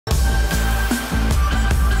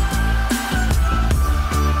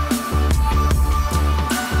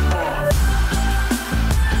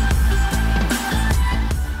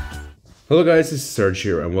Hello guys, this is Serge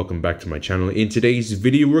here and welcome back to my channel. In today's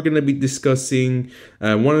video, we're going to be discussing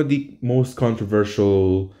one of the most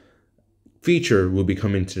controversial feature will be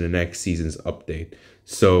coming to the next season's update.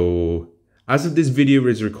 So as of this video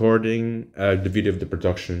is recording, the video of the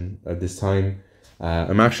production at this time,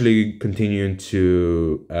 I'm actually continuing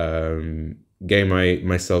to gain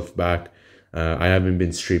myself back. I haven't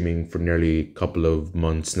been streaming for nearly a couple of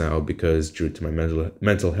months now because due to my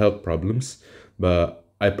mental health problems, but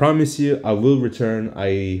I promise you I will return.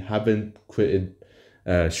 I haven't quitted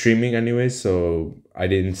streaming anyway, so I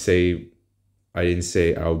didn't say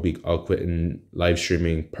I'll quit in live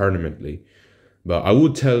streaming permanently. But I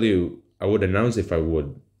would tell you, I would announce if I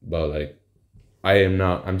would, but like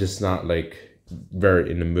I'm just not like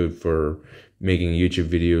very in the mood for making YouTube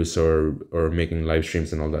videos or making live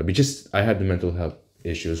streams and all that. Because I had the mental health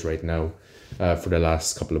issues right now for the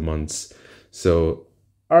last couple of months. So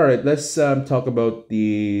all right, let's talk about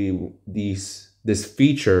this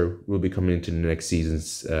feature will be coming into the next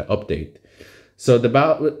season's update. So the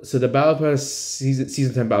battle pass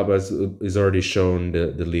season 10 battle pass is already shown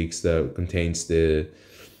the leaks that contains the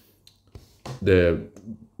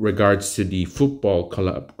regards to the football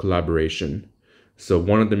collaboration. So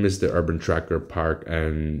one of them is the Urban Tracker Park,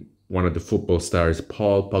 and one of the football stars,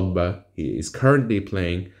 Paul Pogba, he is currently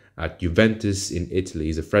playing at Juventus in Italy.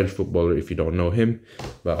 He's a French footballer if you don't know him,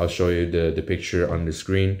 but I'll show you the picture on the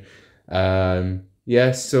screen.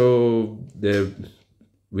 Yeah, so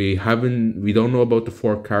we don't know about the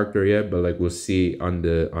fourth character yet, but like we'll see on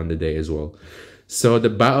the day as well. So the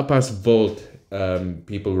Battle Pass Vault,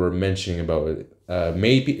 people were mentioning about it.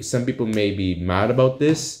 Maybe some people may be mad about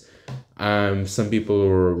this. Some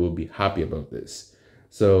people will be happy about this.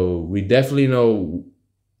 So we definitely know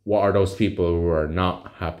what are those people who are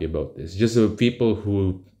not happy about this. Just the people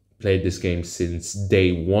who played this game since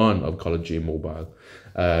day one of Call of Duty Mobile,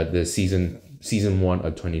 the season 1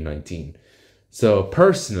 of 2019. So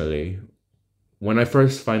personally, when I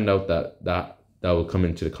first find out that will come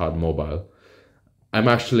into the COD Mobile, I'm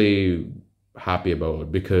actually happy about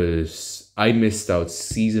it because I missed out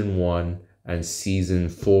season 1 and season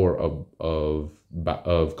 4 of Call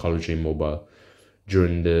of Duty Mobile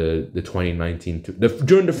during the 2019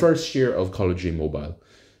 during the first year of Call of Duty Mobile.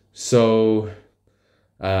 So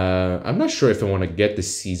I'm not sure if I want to get the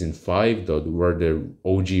season 5 though, where the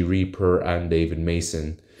OG Reaper and David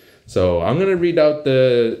Mason. So I'm gonna read out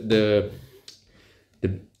the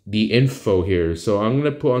info here. So I'm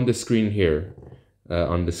gonna put on the screen here,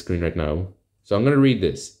 on the screen right now. So I'm gonna read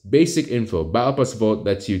this basic info. Battle Pass Vault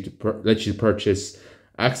lets you purchase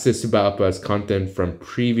access to Battle Pass content from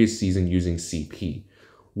previous season using CP.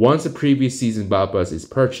 Once a previous season Battle Pass is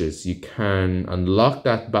purchased, you can unlock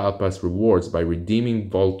that Battle Pass rewards by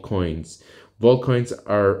redeeming Vault Coins. Vault Coins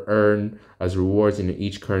are earned as rewards in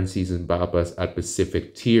each current season Battle Pass at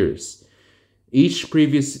specific tiers. Each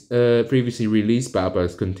previously released Battle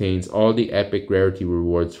Pass contains all the epic rarity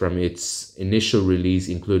rewards from its initial release,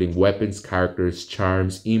 including weapons, characters,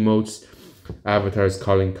 charms, emotes, avatars,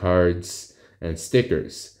 calling cards, and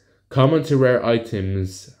stickers. Common to rare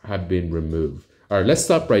items have been removed. All right, let's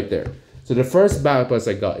stop right there. So the first Battle Pass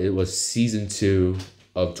I got, it was season 2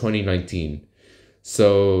 of 2019.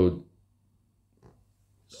 So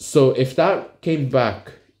if that came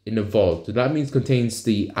back in the vault, that means contains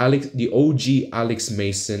the OG Alex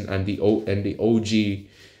Mason and the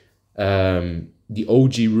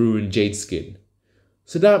OG Ruin Jade skin.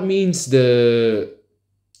 So that means the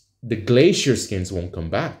Glacier skins won't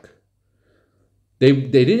come back. They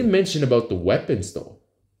didn't mention about the weapons though.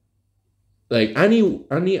 Like any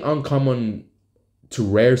uncommon to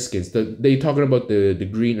rare skins, they talking about the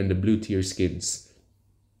green and the blue tier skins.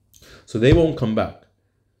 So they won't come back.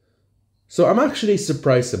 So I'm actually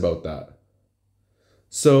surprised about that.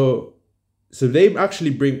 So they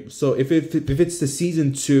actually bring, so if it's the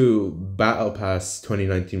season 2 Battle Pass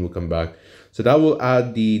 2019 will come back. So that will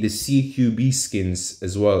add the CQB skins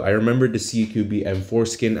as well. I remember the CQB M4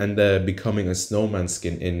 skin and the Becoming a Snowman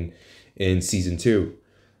skin in season 2.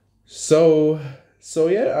 So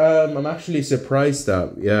yeah, I'm actually surprised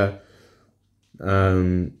that, yeah.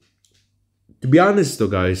 To be honest though,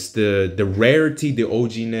 guys, the rarity, the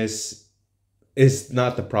OG-ness is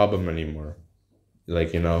not the problem anymore.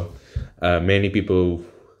 Like, you know, many people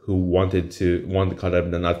who want the cut up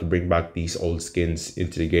and not to bring back these old skins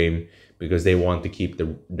into the game because they want to keep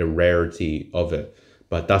the rarity of it.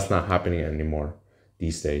 But that's not happening anymore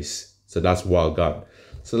these days. So that's well gone.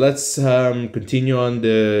 So let's continue on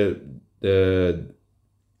the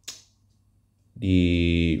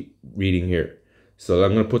reading here. So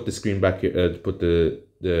I'm gonna put the screen back here. Put the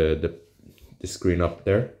screen up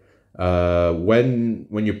there.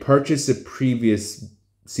 When you purchase the previous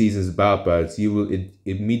season's battle pass, you will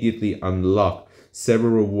immediately unlock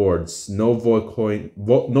several rewards. No vault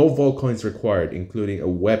coins required, including a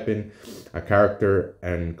weapon, a character,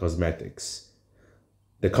 and cosmetics.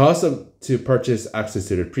 The cost to purchase access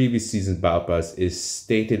to the previous season's battle pass is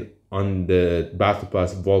stated on the battle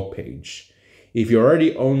pass vault page. If you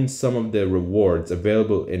already own some of the rewards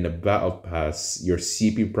available in the battle pass, your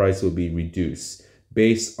CP price will be reduced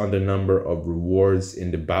based on the number of rewards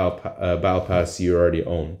in the battle pass you already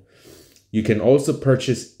own. You can also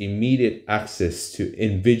purchase immediate access to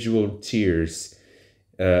individual tiers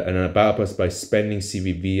and a battle pass by spending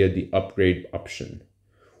CV via the upgrade option.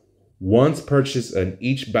 Once purchased, and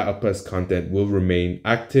each battle pass content will remain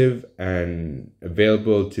active and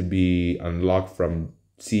available to be unlocked from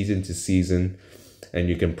season to season, and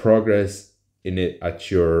you can progress in it at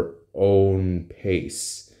your own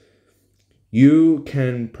pace. You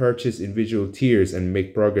can purchase individual tiers and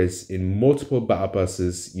make progress in multiple battle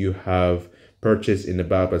passes you have purchased in the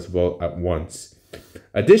battle pass vault at once.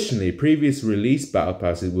 Additionally, previous release battle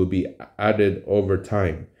passes will be added over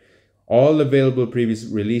time. All available previous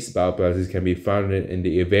release battle passes can be found in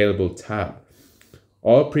the available tab.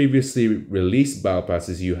 All previously released battle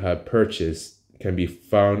passes you have purchased can be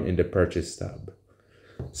found in the purchase tab.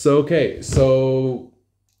 So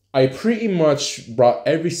I pretty much brought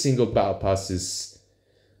every single battle passes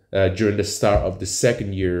during the start of the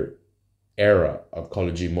second year era of Call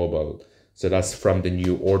of Duty Mobile. So that's from the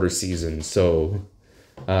new order season. So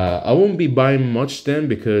I won't be buying much then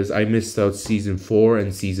because I missed out season 4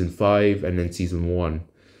 and season 5 and then season 1.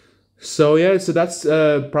 So yeah, so that's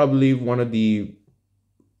probably one of the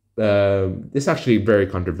it's actually very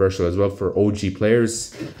controversial as well for OG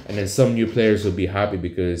players, and then some new players will be happy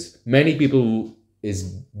because many people is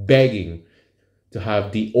begging to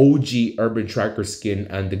have the OG Urban Tracker skin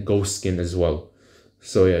and the Ghost skin as well.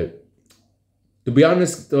 So yeah, to be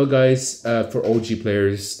honest though guys, for OG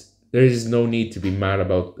players, there is no need to be mad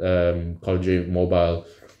about Call of Duty Mobile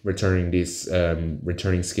returning these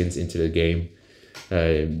returning skins into the game.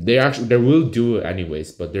 They will do it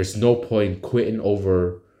anyways, but there's no point quitting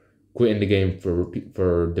the game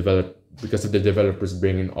because of the developers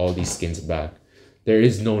bringing all these skins back. There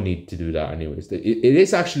is no need to do that anyways. It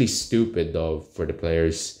is actually stupid though for the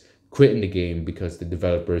players quitting the game because the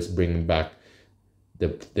developers bringing back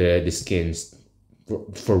the skins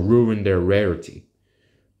for ruining their rarity.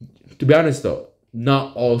 To be honest though,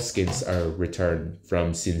 not all skins are returned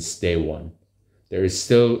from since day one. There is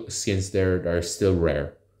still skins there that are still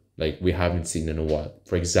rare, like we haven't seen in a while.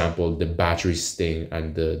 For example, the battery sting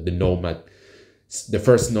and the Nomad, the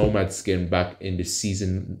first Nomad skin back in the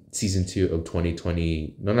season 2 of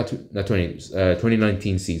 2020,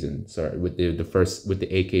 2019 season. Sorry, with the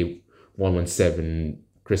AK-117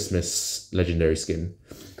 Christmas legendary skin.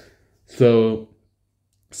 So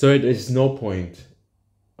it is no point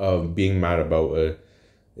of being mad about it.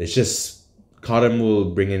 It's just Cotton will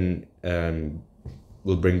bring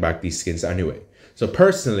back these skins anyway. So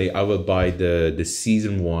personally, I will buy the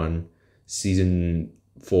season 1, season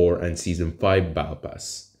 4, and season 5 battle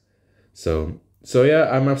pass. So yeah,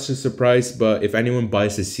 I'm actually surprised, but if anyone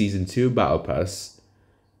buys the season 2 battle pass,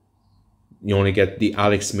 you only get the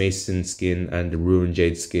Alex Mason skin and the Ruin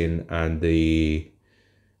Jade skin and the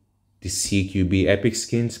CQB epic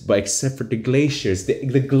skins, but except for the glaciers.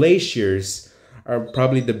 The glaciers are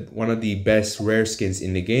probably one of the best rare skins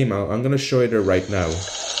in the game. I'm gonna show it right now.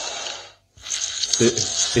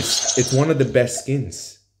 It's one of the best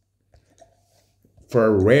skins for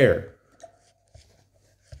a rare.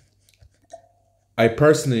 I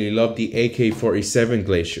personally love the AK-47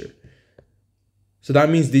 glacier. So that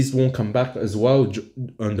means these won't come back as well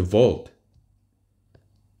on the vault.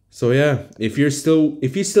 So yeah, if you still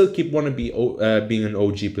keep want to be being an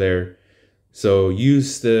OG player, so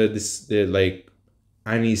use the like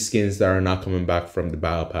any skins that are not coming back from the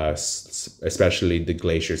battle pass, especially the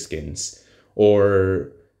glacier skins,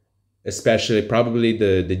 or especially probably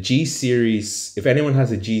the G series. If anyone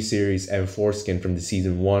has a G series M4 skin from the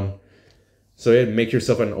season 1, so yeah, make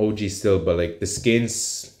yourself an OG still, but like the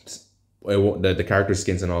skins, it won't, the character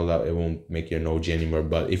skins and all that, it won't make you an OG anymore.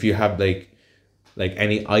 But if you have like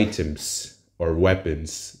any items or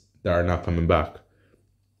weapons that are not coming back,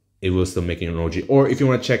 it will still make you an OG. Or if you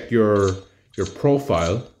want to check your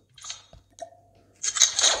profile,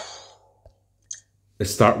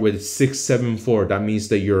 start with 674. That means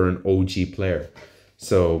that you're an OG player.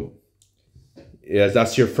 So yeah,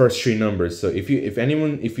 that's your first 3 numbers. So if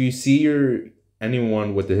you see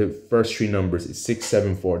anyone with the first 3 numbers is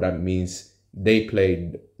 674, that means they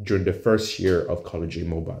played during the first year of Call of Duty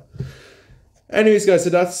Mobile. Anyways, guys, so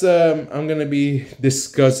that's I'm gonna be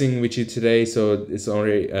discussing with you today. So it's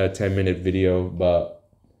only a 10-minute video, but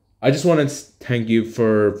I just want to thank you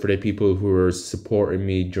for the people who are supporting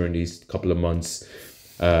me during these couple of months.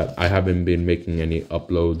 I haven't been making any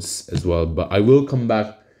uploads as well, but I will come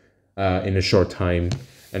back in a short time,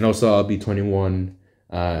 and also I'll be 21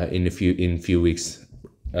 in a few weeks.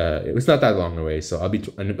 It's not that long away, so I'll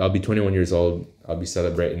be 21 years old. I'll be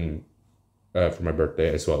celebrating for my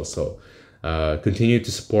birthday as well. So continue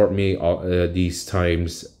to support me all these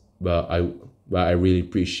times, but I really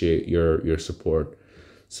appreciate your support.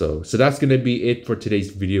 So that's gonna be it for today's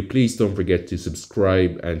video. Please don't forget to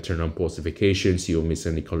subscribe and turn on post notifications so you won't miss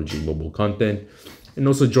any college and mobile content. And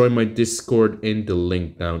also join my Discord in the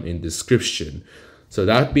link down in description. So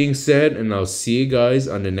that being said, and I'll see you guys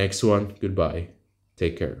on the next one. Goodbye.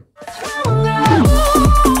 Take care.